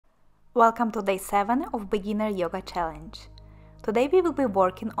Welcome to day 7 of Beginner Yoga Challenge. Today we will be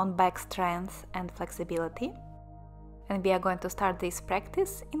working on back strength and flexibility, and we are going to start this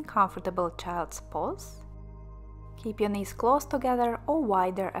practice in comfortable child's pose. Keep your knees close together or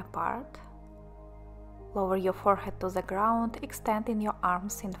wider apart. Lower your forehead to the ground, extending your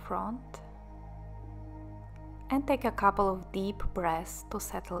arms in front, and take a couple of deep breaths to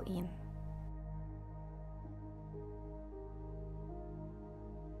settle in.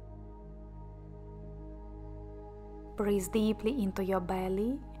 Breathe deeply into your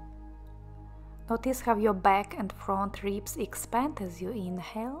belly. Notice how your back and front ribs expand as you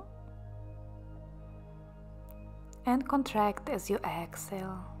inhale and contract as you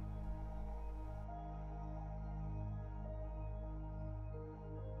exhale.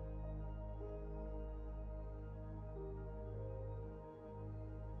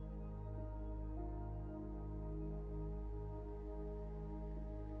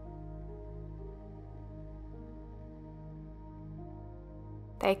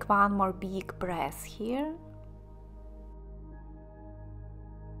 Take one more big breath here.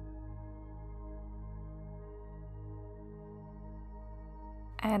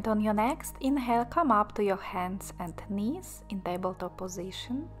 And on your next inhale, come up to your hands and knees in tabletop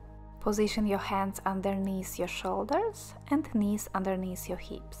position. Position your hands underneath your shoulders and knees underneath your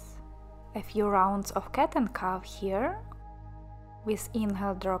hips. A few rounds of cat and cow here. With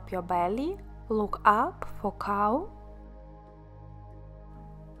inhale, drop your belly, look up for cow.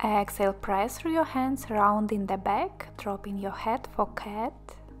 Exhale, press through your hands, rounding the back, dropping your head for cat.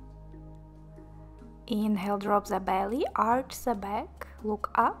 Inhale, drop the belly, arch the back, look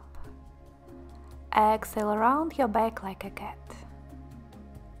up. Exhale, round your back like a cat.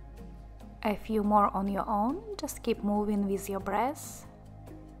 A few more on your own, just keep moving with your breath.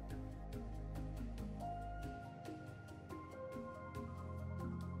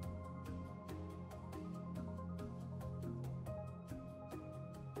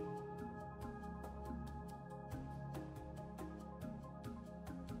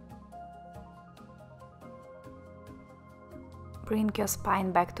 Bring your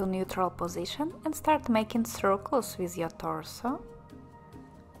spine back to neutral position and start making circles with your torso,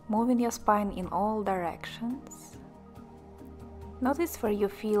 moving your spine in all directions. Notice where you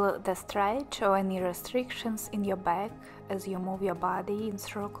feel the stretch or any restrictions in your back as you move your body in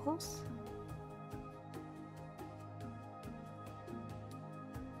circles.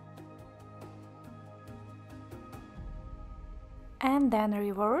 And then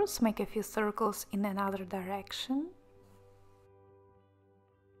reverse, make a few circles in another direction.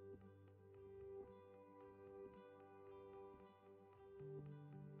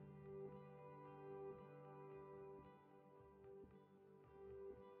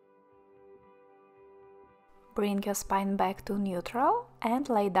 Bring your spine back to neutral and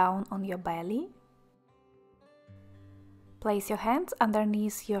lay down on your belly. Place your hands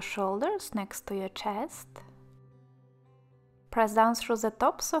underneath your shoulders next to your chest. Press down through the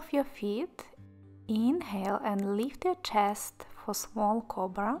tops of your feet. Inhale and lift your chest for small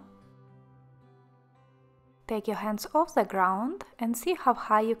cobra. Take your hands off the ground and see how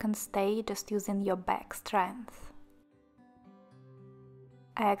high you can stay just using your back strength.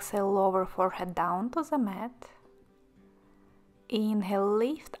 Exhale, lower forehead down to the mat. Inhale,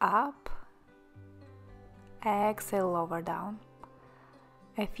 lift up. Exhale, lower down.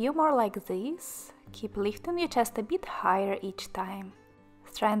 A few more like this. Keep lifting your chest a bit higher each time,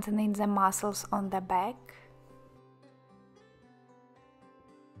 strengthening the muscles on the back.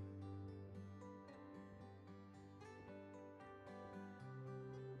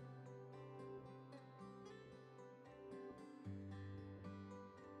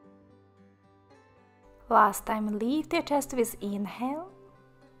 Last time, lift your chest with inhale,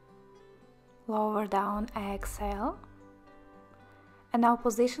 lower down, exhale. And now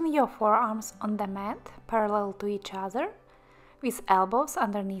position your forearms on the mat, parallel to each other, with elbows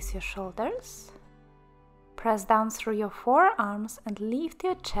underneath your shoulders. Press down through your forearms and lift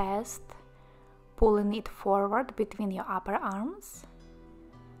your chest, pulling it forward between your upper arms,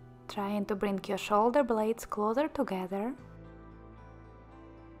 trying to bring your shoulder blades closer together.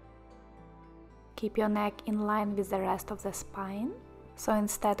 Keep your neck in line with the rest of the spine, so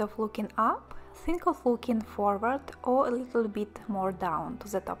instead of looking up, think of looking forward or a little bit more down to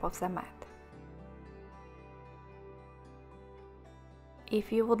the top of the mat.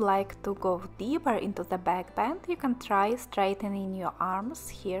 If you would like to go deeper into the back bend, you can try straightening your arms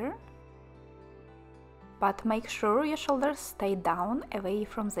here, but make sure your shoulders stay down away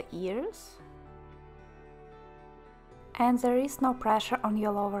from the ears and there is no pressure on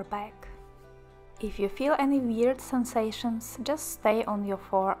your lower back. If you feel any weird sensations, just stay on your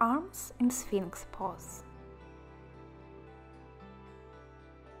forearms in Sphinx pose.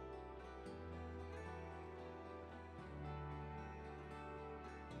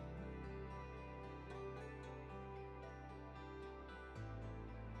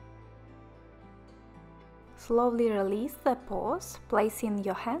 Slowly release the pose, placing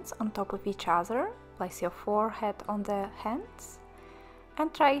your hands on top of each other, place your forehead on the hands,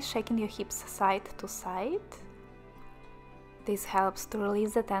 and try shaking your hips side to side. This helps to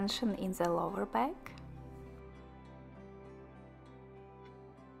release the tension in the lower back.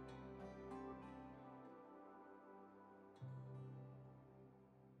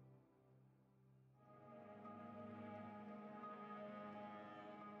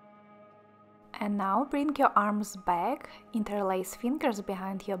 And now bring your arms back, interlace fingers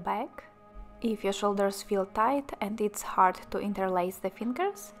behind your back. If your shoulders feel tight and it's hard to interlace the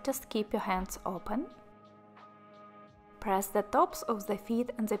fingers, just keep your hands open. Press the tops of the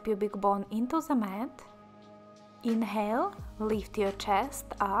feet and the pubic bone into the mat. Inhale, lift your chest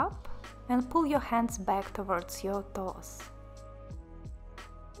up and pull your hands back towards your toes.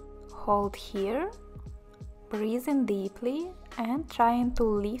 Hold here, breathe in deeply and trying to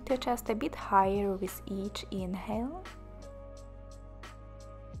lift your chest a bit higher with each inhale.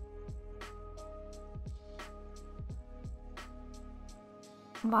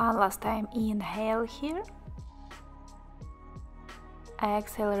 One last time, inhale here.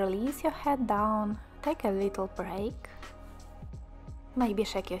 Exhale, release your head down, take a little break. Maybe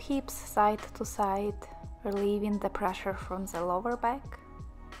shake your hips side to side, relieving the pressure from the lower back.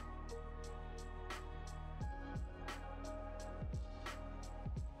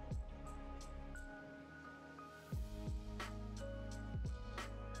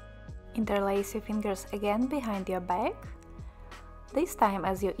 Interlace your fingers again behind your back. This time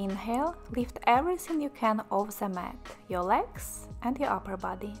as you inhale, lift everything you can off the mat, your legs and your upper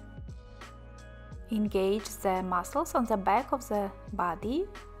body. Engage the muscles on the back of the body,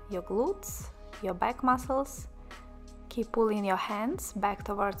 your glutes, your back muscles. Keep pulling your hands back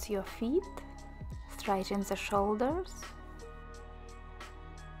towards your feet, stretching the shoulders.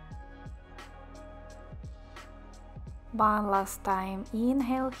 One last time,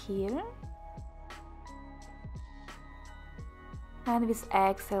 inhale here. And with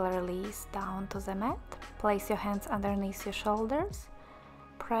exhale, release down to the mat. Place your hands underneath your shoulders.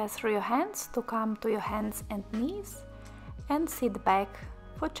 Press through your hands to come to your hands and knees. And sit back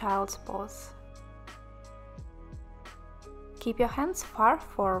for child's pose. Keep your hands far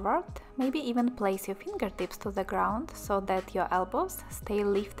forward. Maybe even place your fingertips to the ground so that your elbows stay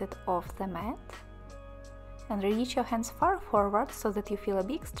lifted off the mat. And reach your hands far forward so that you feel a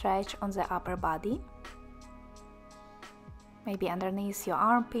big stretch on the upper body. Maybe underneath your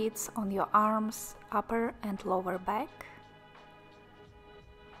armpits, on your arms, upper and lower back.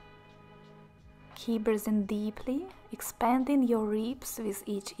 Keep breathing deeply, expanding your ribs with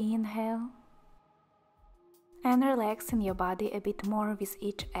each inhale. And relaxing your body a bit more with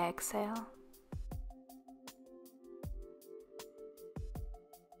each exhale.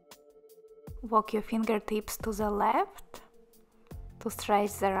 Walk your fingertips to the left to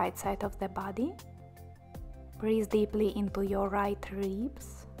stretch the right side of the body. Breathe deeply into your right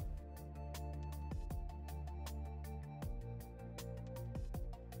ribs.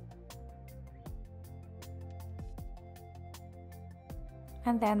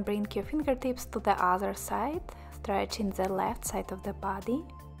 And then bring your fingertips to the other side, stretching the left side of the body.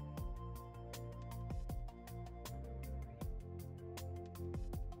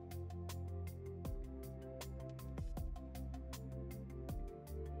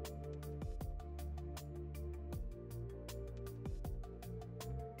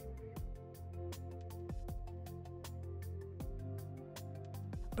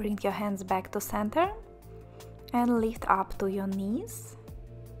 Bring your hands back to center and lift up to your knees.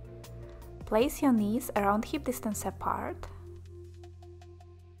 Place your knees around hip distance apart.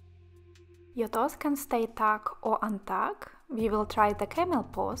 Your toes can stay tuck or untuck. We will try the camel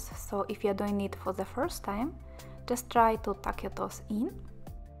pose, so if you're doing it for the first time, just try to tuck your toes in.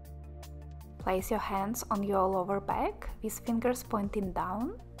 Place your hands on your lower back with fingers pointing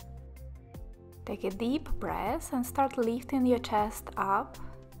down. Take a deep breath and start lifting your chest up,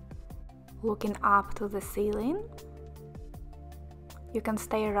 looking up to the ceiling. You can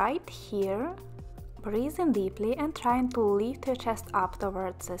stay right here, breathing deeply and trying to lift your chest up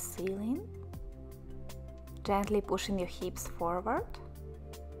towards the ceiling, gently pushing your hips forward.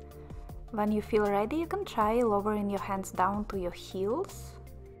 When you feel ready, you can try lowering your hands down to your heels.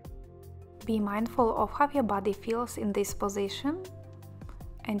 Be mindful of how your body feels in this position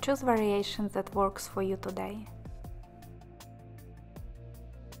and choose variations that works for you today.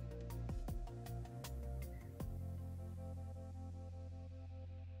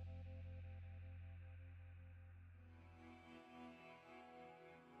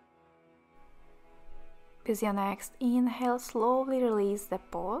 With your next inhale, slowly release the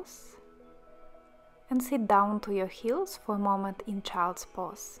pose and sit down to your heels for a moment in child's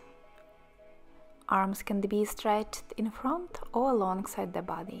pose. Arms can be stretched in front or alongside the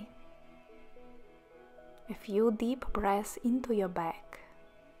body. A few deep breaths into your back.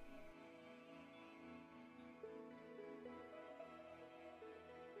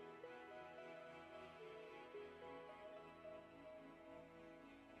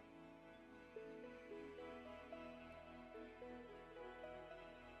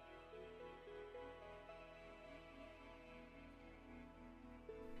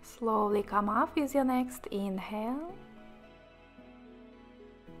 Slowly come up with your next inhale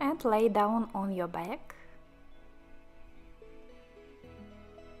and lay down on your back.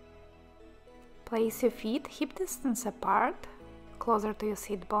 Place your feet hip distance apart, closer to your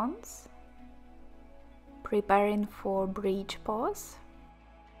sit bones, preparing for bridge pose.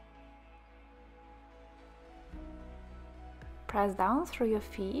 Press down through your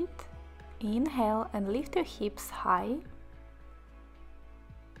feet, inhale and lift your hips high.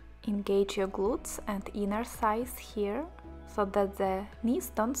 Engage your glutes and inner thighs here so that the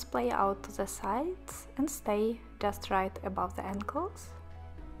knees don't splay out to the sides and stay just right above the ankles.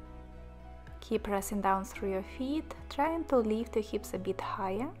 Keep pressing down through your feet, trying to lift your hips a bit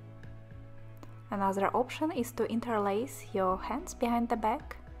higher. Another option is to interlace your hands behind the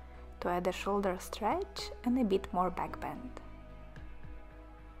back to add a shoulder stretch and a bit more back bend.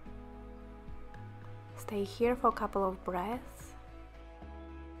 Stay here for a couple of breaths.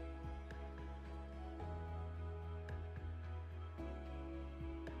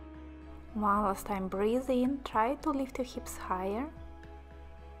 One last time, breathe in, try to lift your hips higher.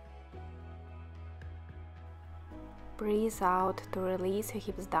 Breathe out to release your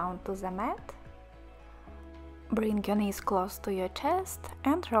hips down to the mat. Bring your knees close to your chest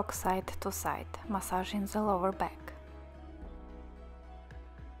and rock side to side, massaging the lower back.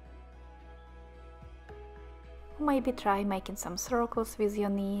 Maybe try making some circles with your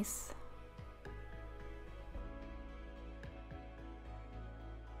knees.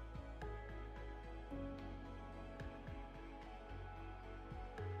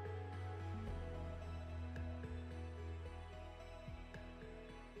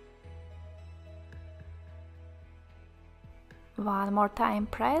 One more time,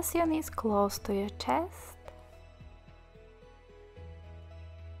 press your knees close to your chest.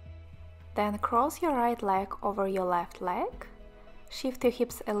 Then cross your right leg over your left leg. Shift your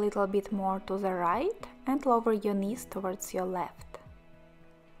hips a little bit more to the right and lower your knees towards your left.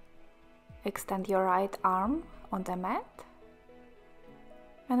 Extend your right arm on the mat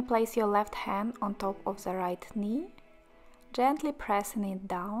and place your left hand on top of the right knee, gently pressing it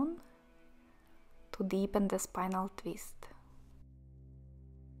down to deepen the spinal twist.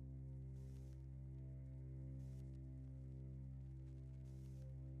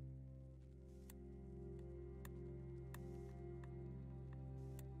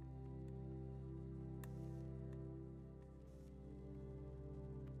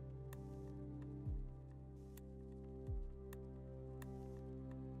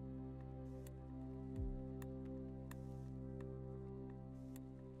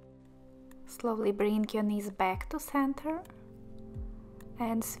 Slowly bring your knees back to center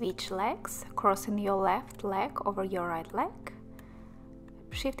and switch legs, crossing your left leg over your right leg,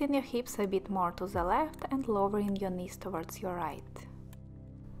 shifting your hips a bit more to the left and lowering your knees towards your right.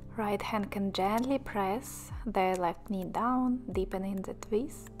 Right hand can gently press the left knee down, deepening the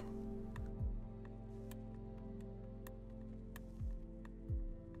twist.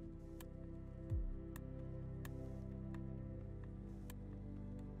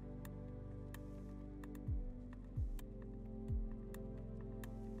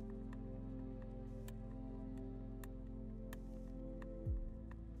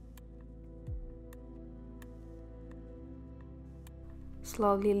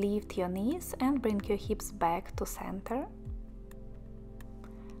 Slowly lift your knees and bring your hips back to center.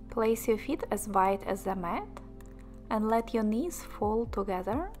 Place your feet as wide as the mat and let your knees fall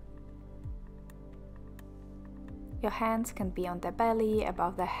together. Your hands can be on the belly,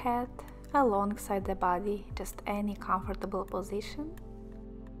 above the head, alongside the body, just any comfortable position.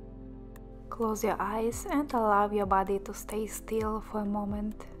 Close your eyes and allow your body to stay still for a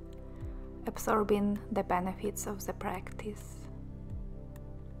moment, absorbing the benefits of the practice.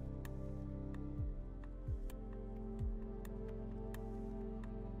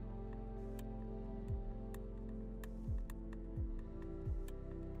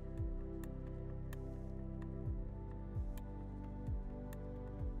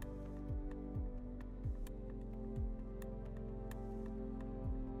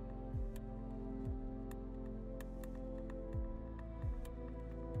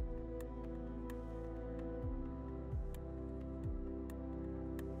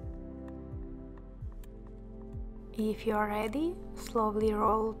 If you are ready, slowly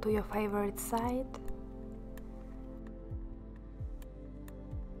roll to your favorite side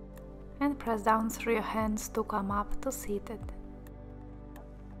and press down through your hands to come up to seated.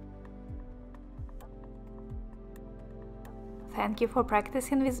 Thank you for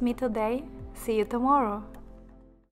practicing with me today. See you tomorrow!